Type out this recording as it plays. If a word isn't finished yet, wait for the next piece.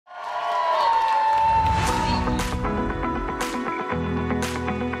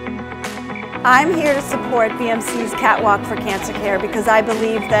I'm here to support BMC's Catwalk for Cancer Care because I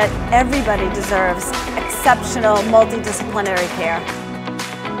believe that everybody deserves exceptional multidisciplinary care.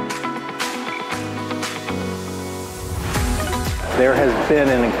 There has been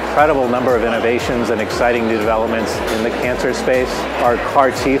an incredible number of innovations and exciting new developments in the cancer space. Our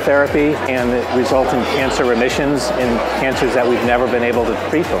CAR-T therapy and the resultant cancer remissions in cancers that we've never been able to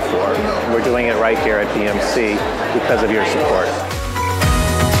treat before. We're doing it right here at BMC because of your support.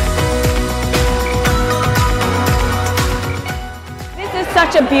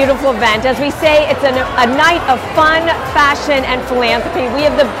 Such a beautiful event. As we say, it's a night of fun, fashion, and philanthropy. We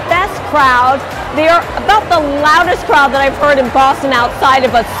have the best crowd. They are about the loudest crowd that I've heard in Boston outside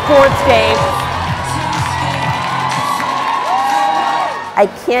of a sports game. I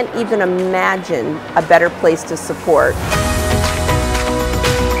can't even imagine a better place to support.